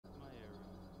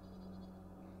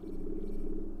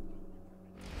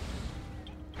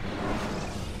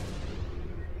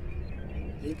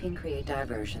you can create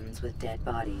diversions with dead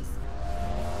bodies.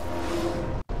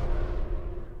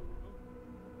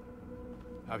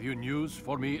 Have you news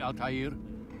for me, Altair?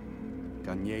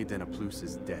 Garnier Denaplus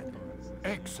is dead.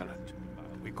 Excellent.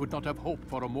 We could not have hoped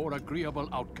for a more agreeable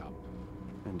outcome.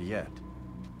 And yet...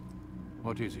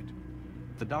 What is it?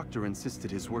 The doctor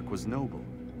insisted his work was noble.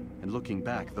 And looking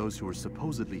back, those who were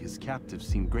supposedly his captives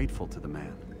seemed grateful to the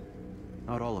man.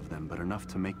 Not all of them, but enough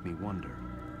to make me wonder.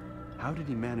 How did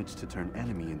he manage to turn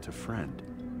enemy into friend?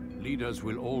 Leaders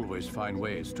will always find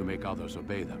ways to make others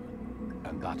obey them.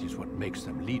 And that is what makes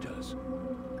them leaders.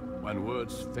 When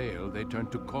words fail, they turn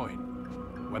to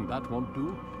coin. When that won't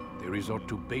do, they resort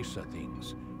to baser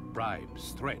things.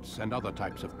 Bribes, threats, and other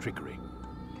types of trickery.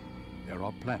 There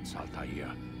are plants,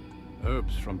 Altair.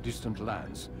 Herbs from distant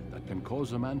lands that can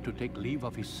cause a man to take leave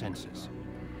of his senses.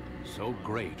 So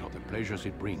great are the pleasures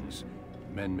it brings,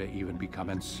 men may even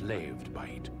become enslaved by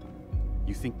it.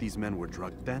 You think these men were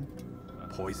drugged then?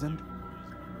 Poisoned?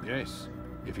 Yes,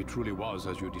 if it truly was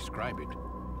as you describe it.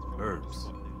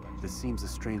 Herbs. This seems a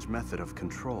strange method of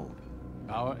control.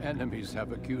 Our enemies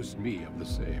have accused me of the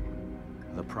same.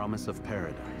 The promise of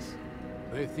paradise.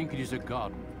 They think it is a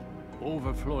garden,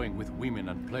 overflowing with women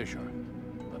and pleasure.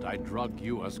 That I drug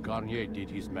you as Garnier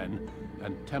did his men,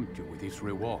 and tempt you with his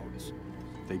rewards.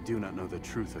 They do not know the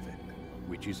truth of it.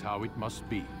 Which is how it must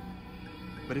be.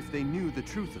 But if they knew the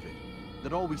truth of it,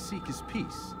 that all we seek is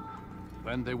peace.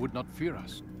 Then they would not fear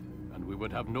us, and we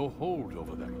would have no hold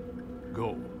over them.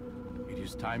 Go. It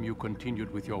is time you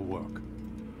continued with your work.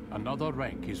 Another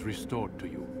rank is restored to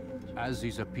you, as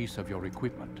is a piece of your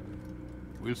equipment.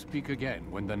 We'll speak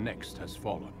again when the next has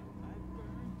fallen.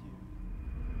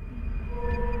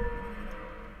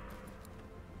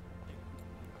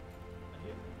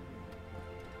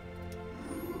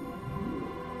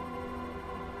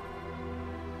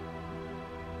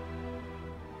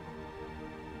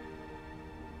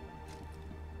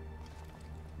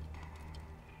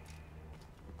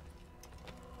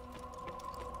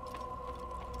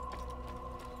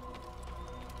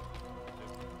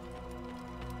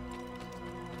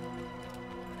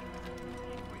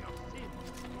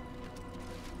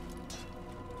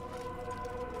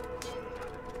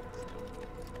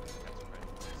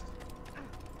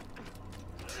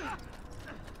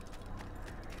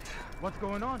 What's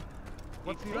going on?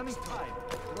 What's he running from?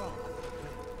 Wrong.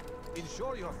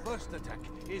 Ensure your first attack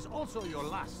is also your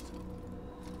last.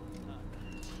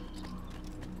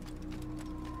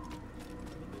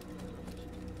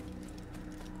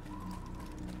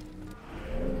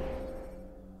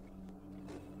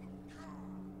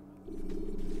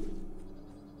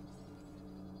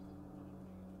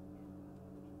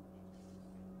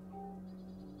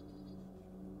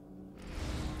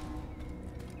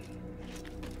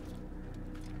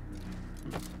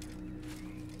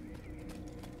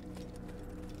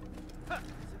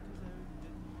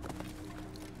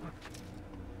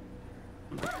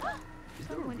 Is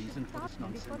there a reason for this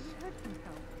nonsense?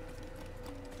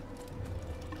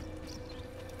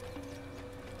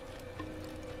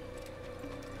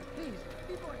 Please,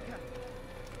 be more careful.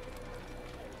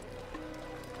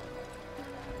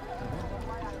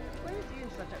 Where is he in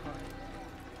such a hurry?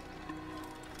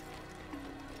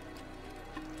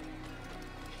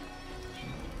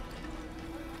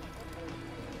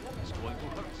 It's going to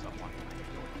hurt someone.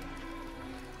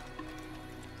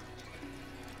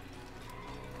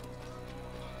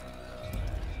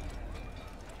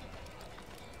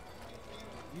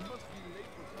 You must be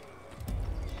late for something.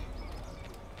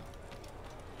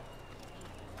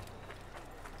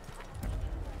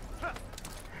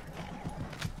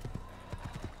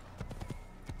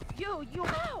 You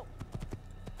ow!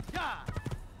 Yeah!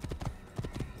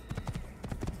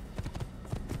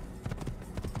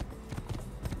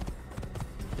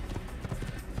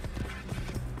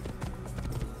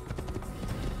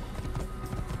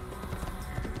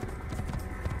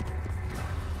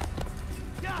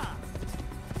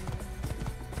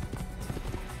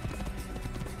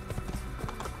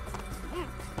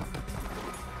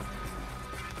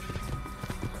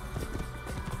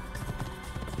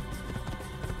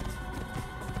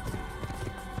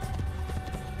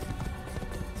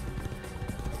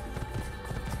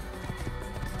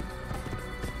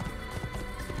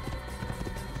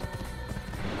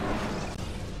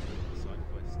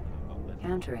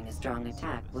 Countering a strong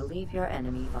attack will leave your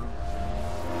enemy vulnerable.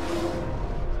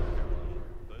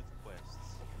 Both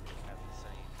quests have the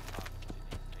same path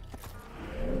to take care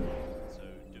of. So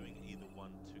doing either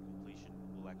one to completion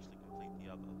will actually complete the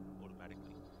other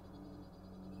automatically.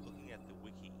 Looking at the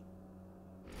wiki,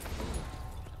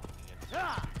 looking at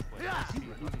quests,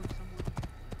 looks like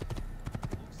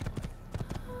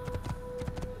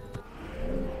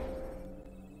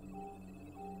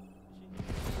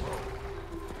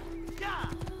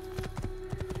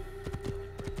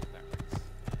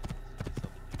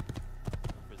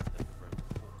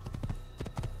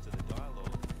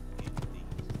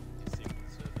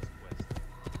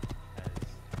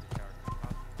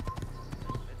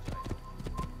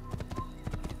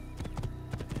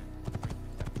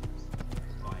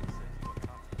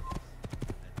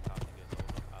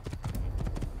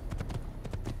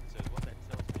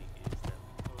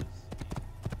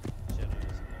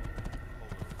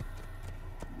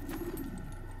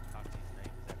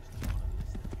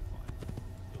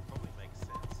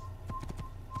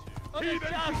Even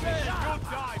you'll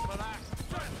die for that!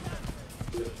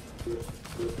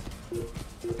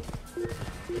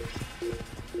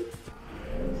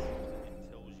 It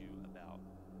tells you about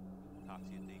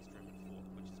Party of the East Roman Fort,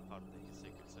 which is part of the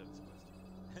Secret Service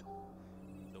quest.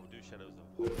 So we'll do Shadows of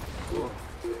Hope.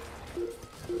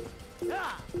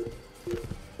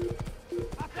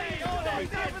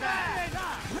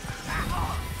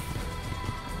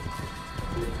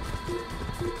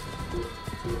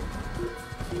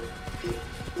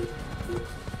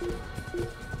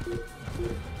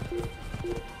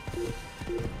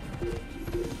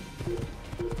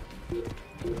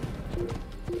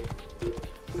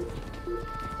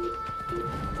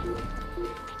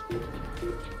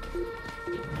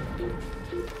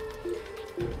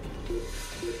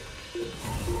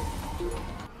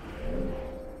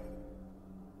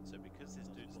 So because this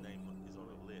dude's name is on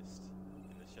a list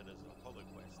in the Shadows of Apollo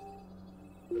quest,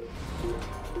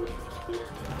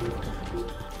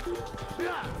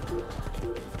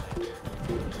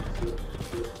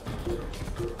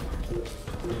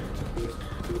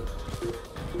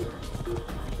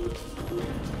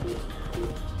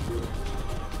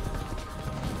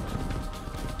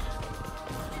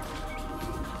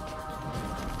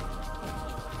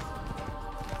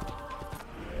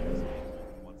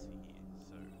 once a year,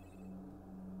 so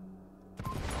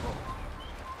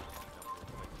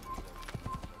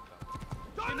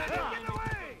Don't let him get away!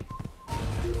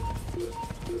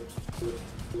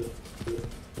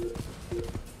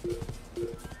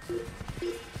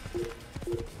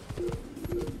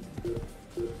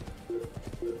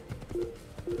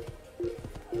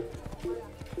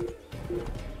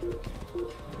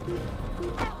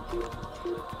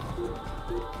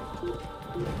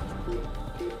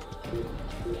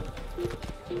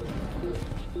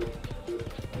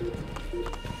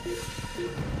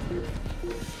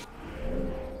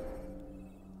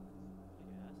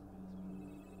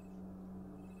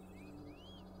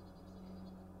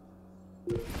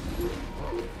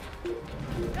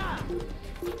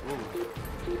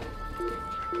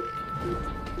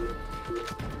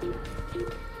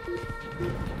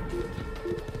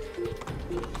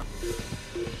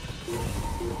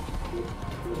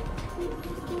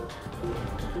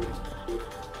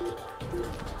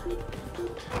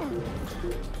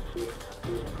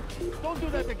 Don't do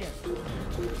that again.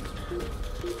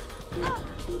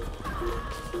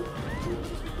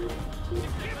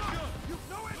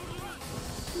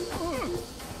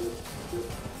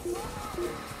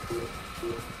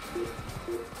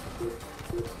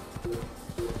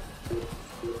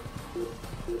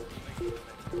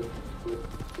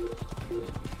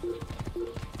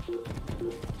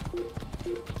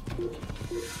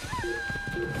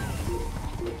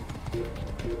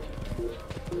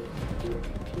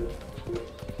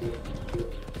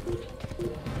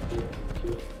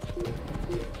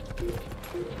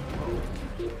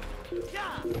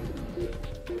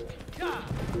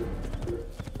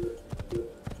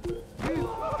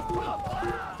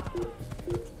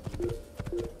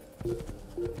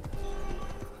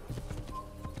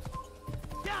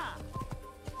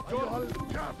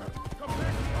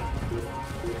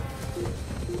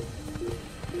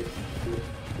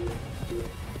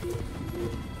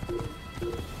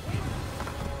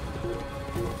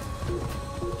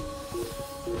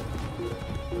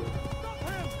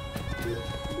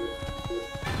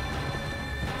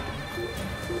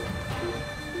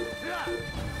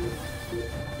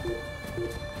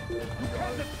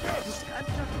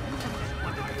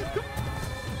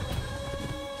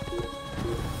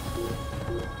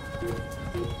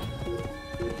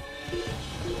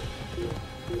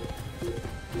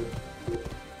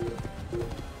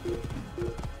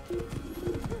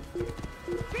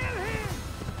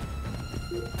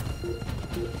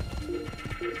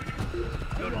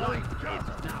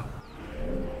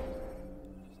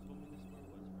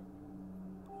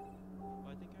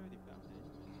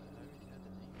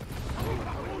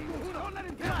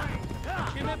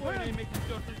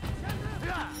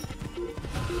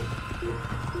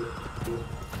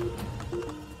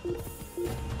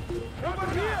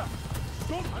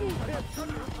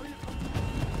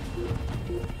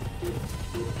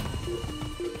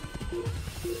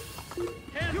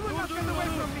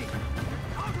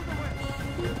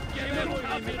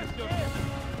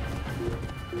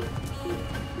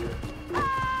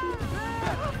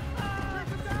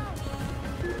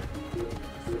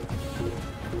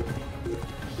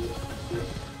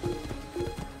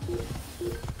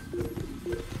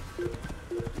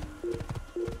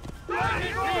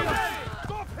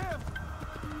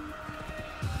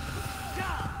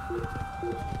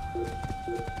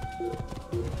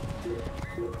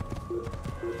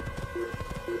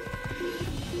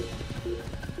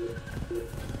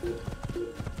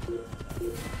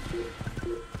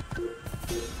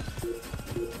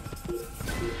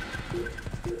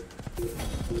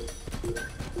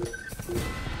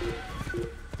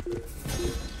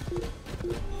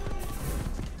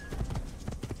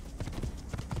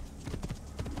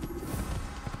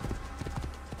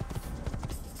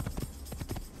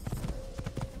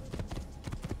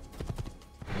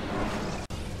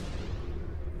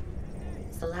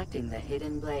 Protecting the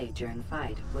hidden blade during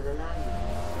fight will allow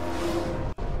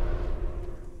you.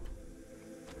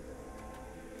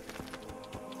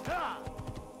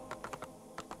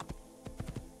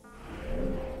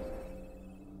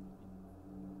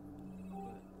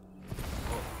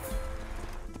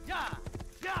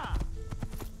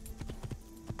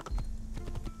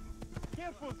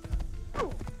 Careful!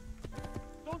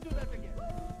 Don't do that again!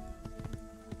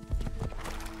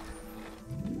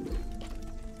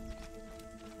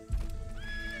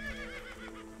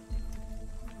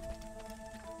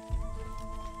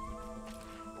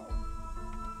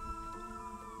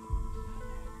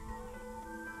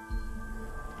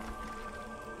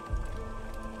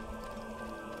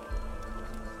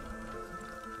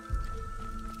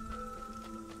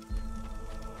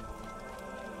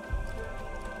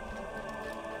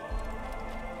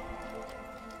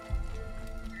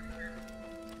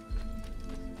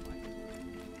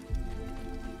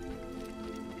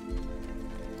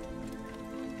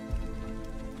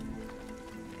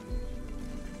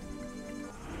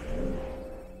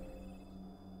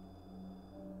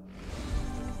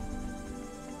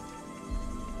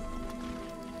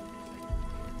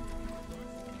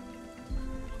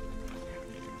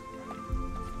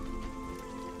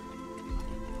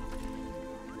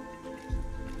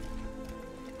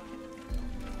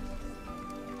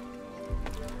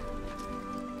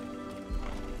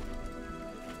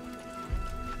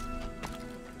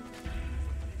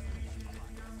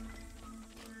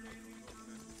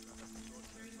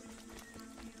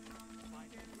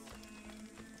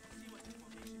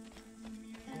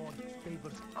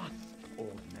 Favors us,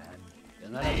 old man.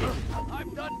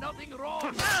 I've done nothing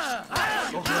wrong!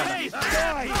 Hey,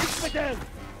 die! Infidel!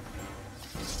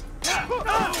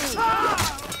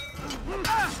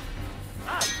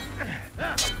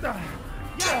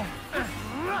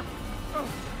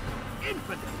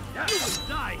 Infidel! You will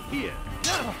die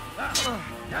here!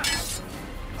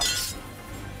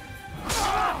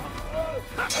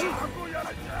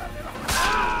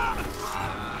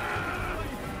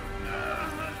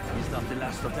 Is that the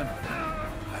last of them?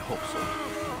 I hope so.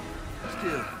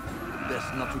 Still,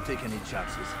 best not to take any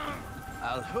chances.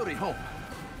 I'll hurry home.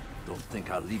 Don't think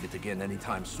I'll leave it again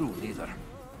anytime soon, either.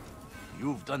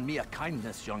 You've done me a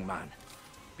kindness, young man.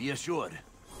 Be assured,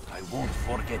 I won't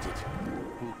forget it.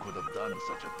 Who could have done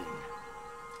such a thing?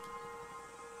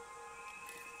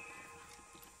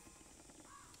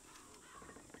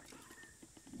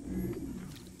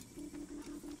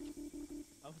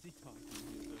 How was he talking?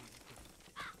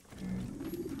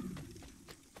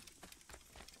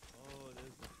 Oh,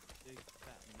 there's a big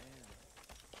fat man.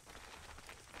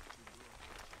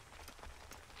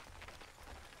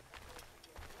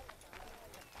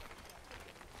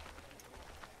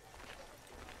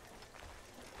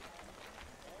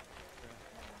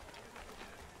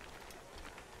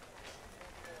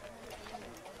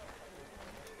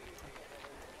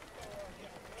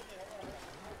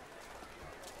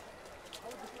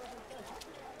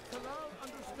 Talal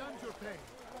understands your pain.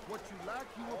 What you lack,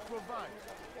 he will provide.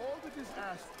 All that is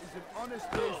asked is an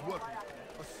honest day's work.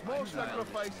 A small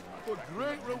sacrifice for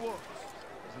great rewards.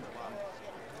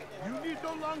 You need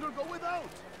no longer go without.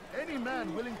 Any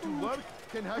man willing to work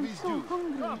can have his due.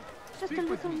 Come, Just a speak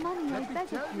with little me. money, I Let me beg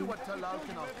tell of you you. what Talal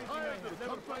can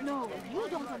offer. No, you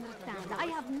don't understand. I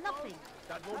have nothing.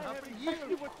 That won't happen here.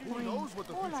 Who knows what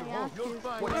the All I future ask holds? is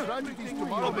What tragedies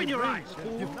tomorrow Open may your bring. eyes.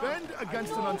 Defend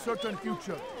against an uncertain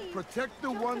future. Protect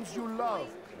the ones you love.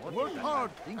 Work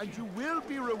hard, and you will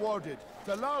be rewarded.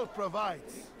 Talal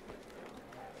provides.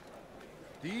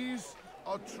 These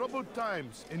are troubled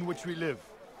times in which we live.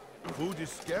 Food is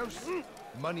scarce,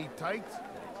 money tight,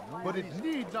 but it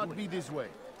need not be this way.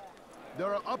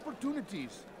 There are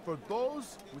opportunities for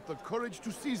those with the courage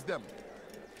to seize them.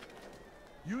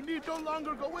 You need no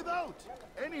longer go without.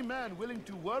 Any man willing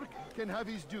to work can have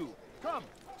his due. Come,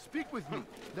 speak with me.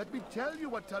 Let me tell you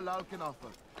what Talal can offer.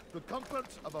 The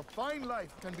comforts of a fine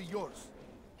life can be yours.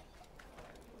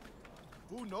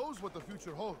 Who knows what the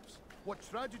future holds? What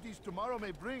tragedies tomorrow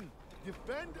may bring?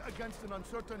 Defend against an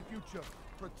uncertain future.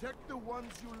 Protect the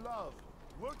ones you love.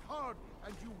 Work hard,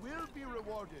 and you will be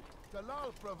rewarded.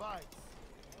 Talal provides.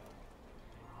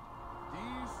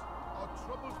 These are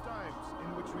troubled times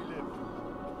in which we live.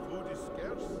 Food is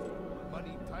scarce,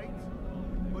 money tight,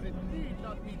 but it need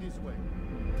not be this way.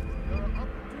 There are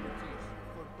opportunities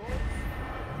for those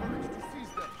with courage to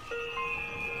seize them.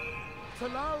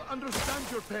 Talal understands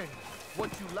your pain.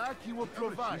 What you lack, he will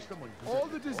provide. All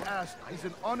that is asked is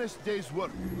an honest day's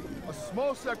work. A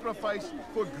small sacrifice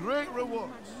for great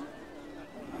rewards.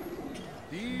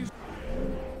 These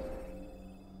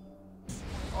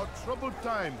are troubled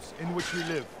times in which we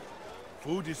live.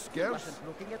 Food is scarce,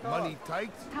 money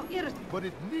tight, How irritating. but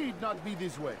it need not be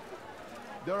this way.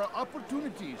 There are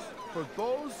opportunities for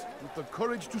those with the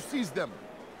courage to seize them.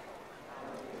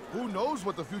 Who knows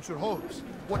what the future holds?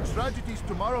 What tragedies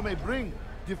tomorrow may bring?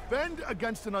 Defend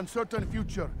against an uncertain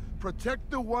future.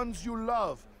 Protect the ones you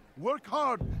love. Work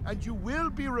hard, and you will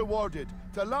be rewarded.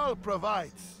 Talal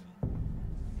provides.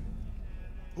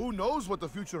 Who knows what the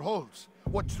future holds?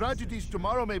 What tragedies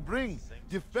tomorrow may bring?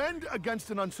 Defend against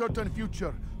an uncertain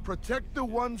future. Protect the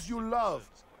ones you love.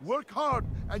 Work hard,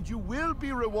 and you will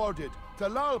be rewarded.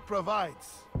 Talal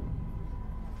provides.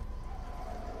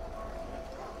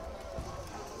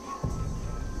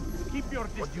 Keep your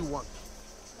distance. What do you want?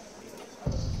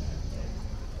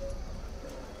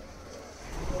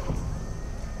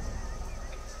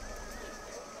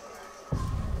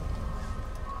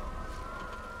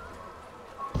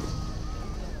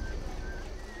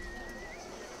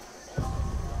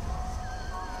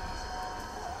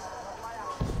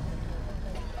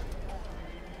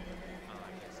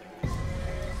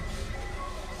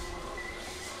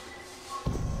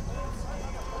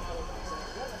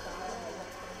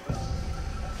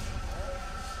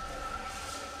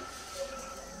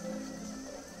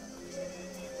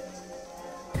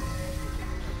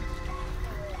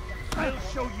 I'll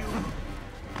show you.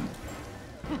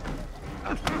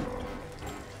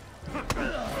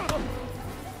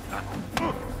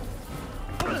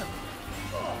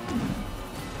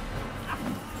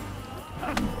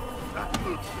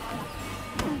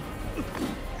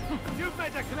 You've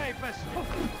made a clay vessel.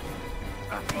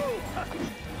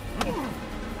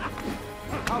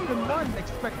 How can one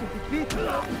expect to defeat you?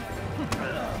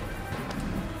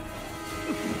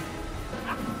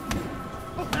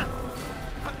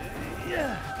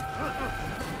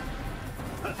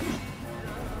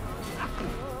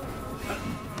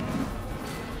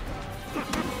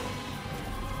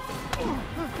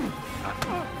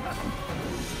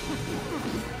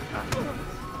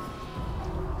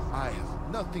 I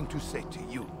have nothing to say to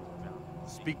you.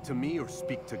 Speak to me or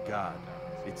speak to God.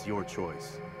 It's your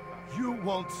choice. You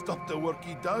won't stop the work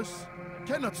he does.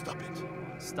 Cannot stop it.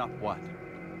 Stop what?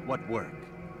 What work?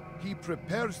 He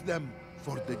prepares them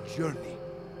for the journey.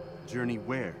 Journey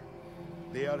where?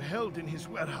 They are held in his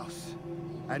warehouse.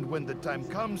 And when the time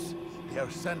comes, they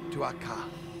are sent to Akka.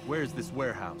 Where's this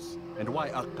warehouse? And why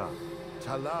Akka?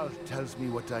 Talal tells me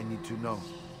what I need to know.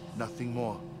 Nothing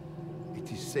more.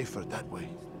 It is safer that way.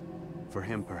 For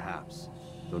him, perhaps.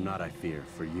 Though not, I fear,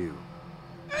 for you.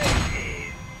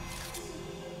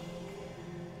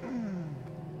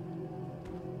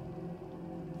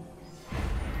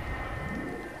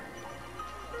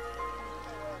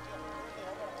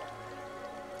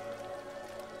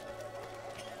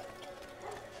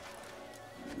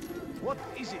 What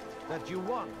is it that you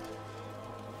want?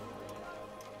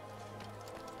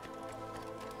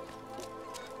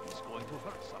 He's going to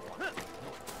hurt someone. No.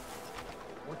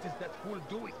 What is that fool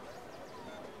doing?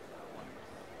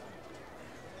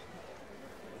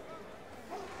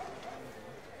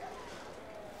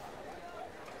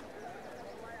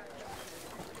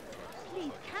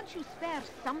 Please, can't you spare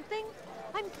something?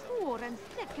 I'm poor and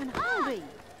sick and hungry.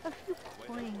 A few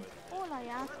coins. All I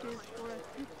ask is for a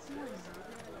few coins.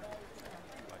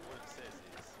 Like what it says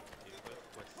is, if both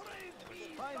quests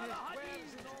Finest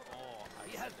wares in all.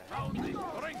 He has found the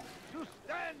strength to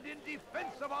stand in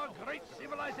defense of our great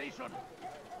civilization.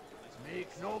 Make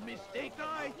no mistake,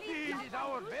 this is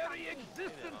our very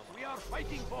existence we are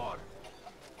fighting for.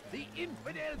 The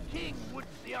infidel king would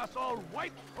see us all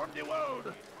wiped from the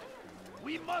world.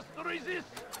 We must resist.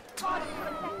 God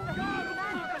protect the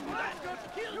land.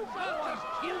 Kill someone!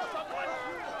 Kill someone!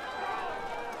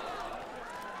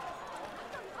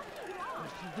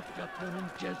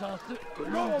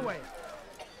 Go away!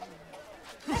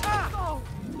 Go!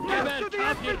 Get to the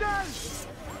infidels!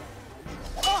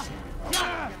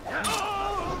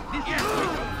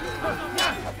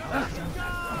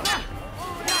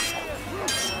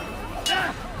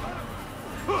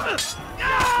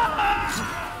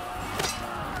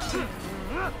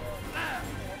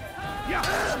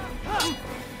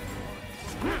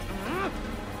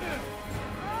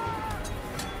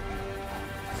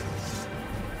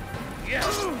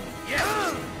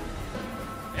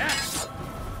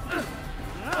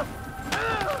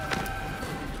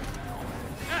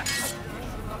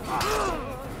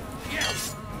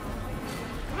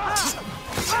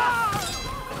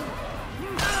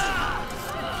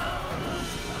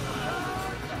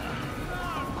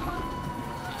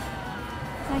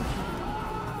 Thank you.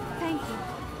 Thank you.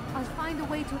 I'll find a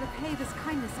way to repay this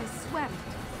kindness, I swear it.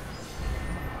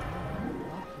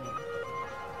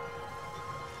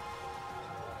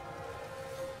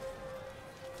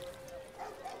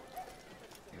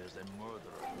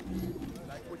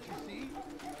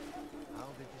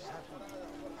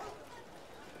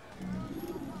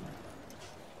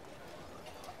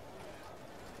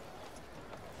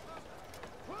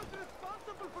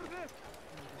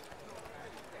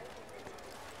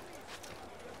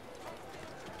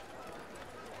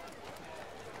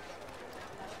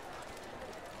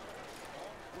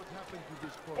 happened to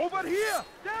this corpse? Over here!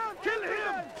 Down! Kill him!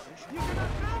 You're gonna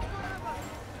drown forever!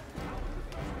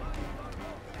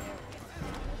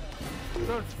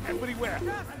 Search everywhere!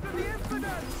 Death to the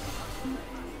infidels!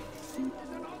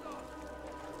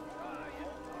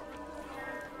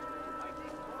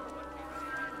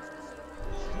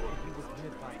 Sure he was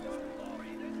nearby.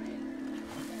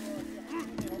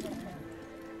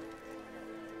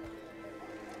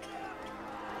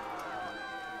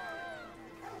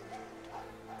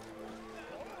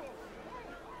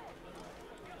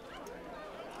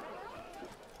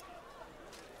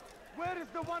 Where is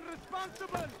the one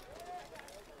responsible?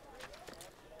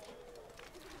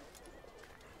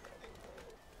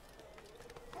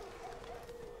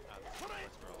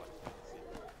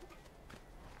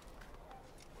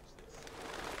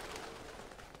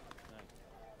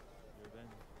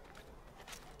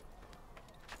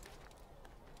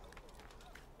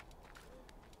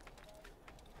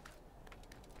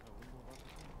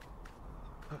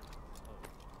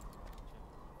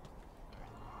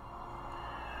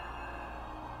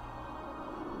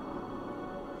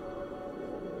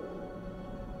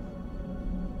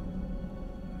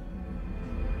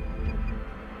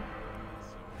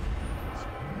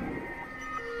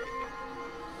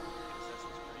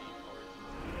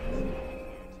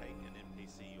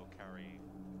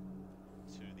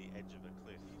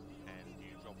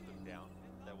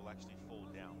 Actually fall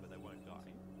down, but they won't die.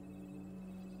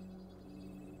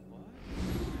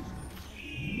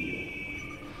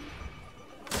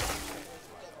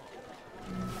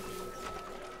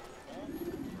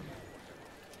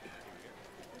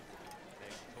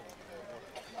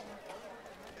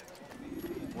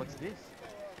 What's this?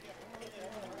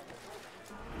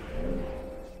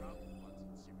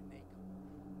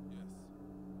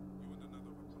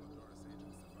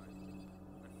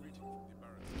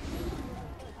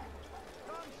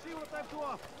 To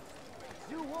offer.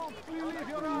 You won't believe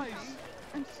your eyes.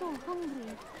 I'm so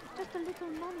hungry. Just a little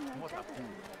money, I What a beg of you.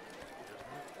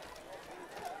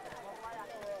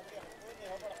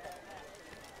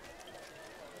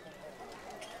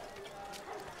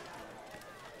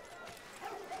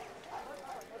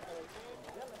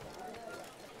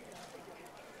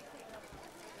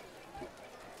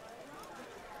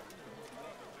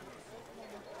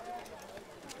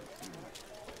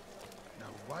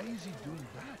 Now, why is he doing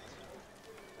that?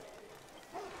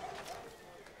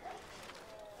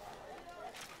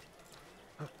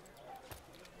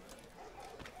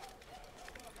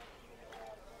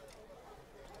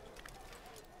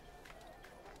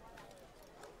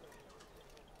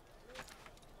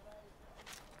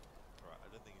 Right, I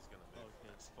don't think he's gonna move.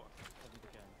 Okay, it's fine. I think he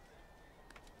can.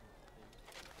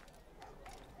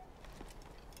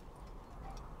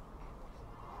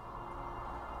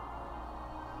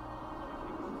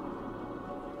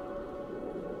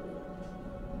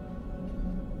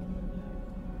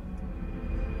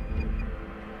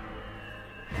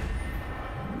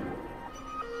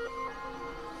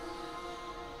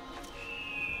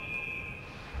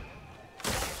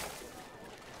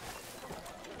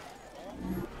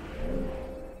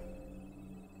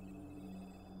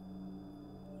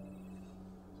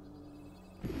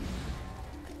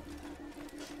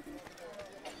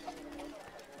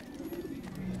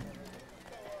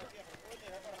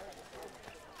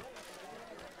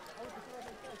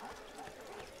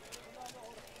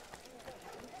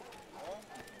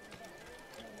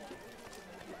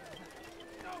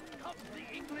 The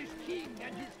English king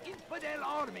and his infidel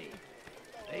army.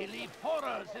 They leave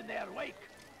horrors in their wake.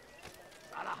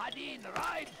 Salah ad-Din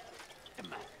rides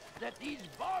that these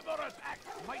barbarous acts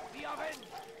might be avenged.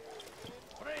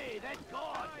 Pray that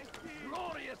God,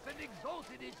 glorious and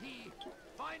exalted is he,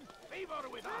 find favor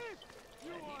with us,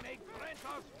 and he may grant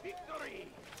us victory.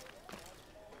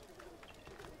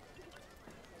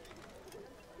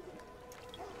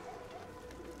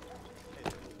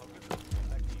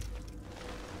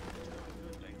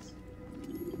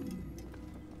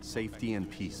 Safety and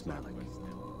peace, Malik.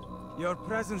 Your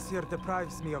presence here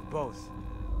deprives me of both.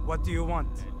 What do you want?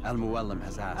 Al-Muallim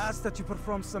has asked. Ask that you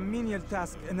perform some menial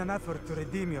task in an effort to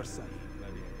redeem yourself.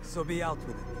 So be out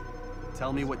with it.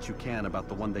 Tell me what you can about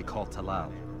the one they call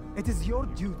Talal. It is your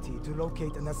duty to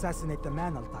locate and assassinate the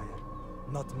man, Altair,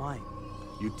 not mine.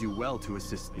 You'd do well to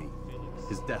assist me.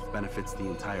 His death benefits the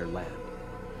entire land.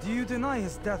 Do you deny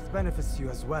his death benefits you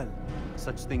as well?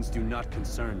 Such things do not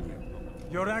concern you.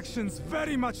 Your actions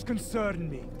very much concern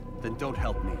me. Then don't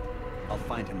help me. I'll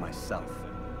find him myself.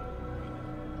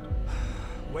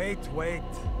 Wait.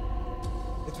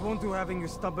 It won't do having you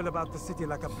stumble about the city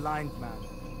like a blind man.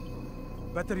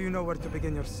 Better you know where to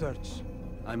begin your search.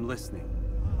 I'm listening.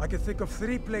 I can think of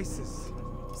 3 places.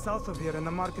 South of here in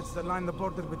the markets that line the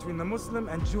border between the Muslim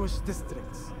and Jewish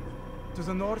districts. To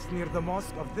the north near the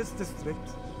mosque of this district,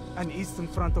 and east in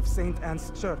front of St.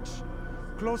 Anne's Church,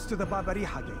 close to the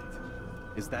Babariha gate.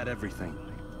 Is that everything?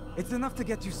 It's enough to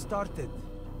get you started,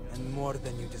 and more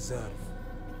than you deserve.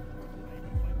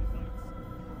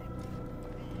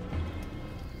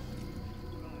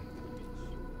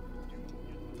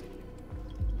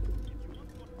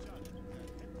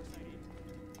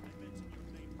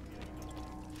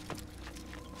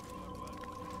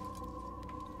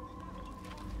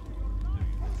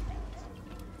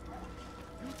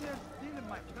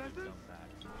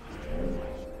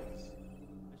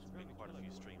 Quite a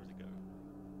few streams ago.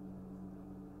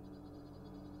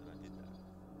 And I did that.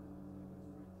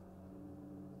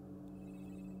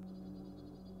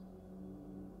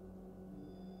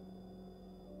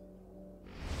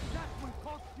 That will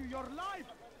cost you your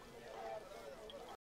life!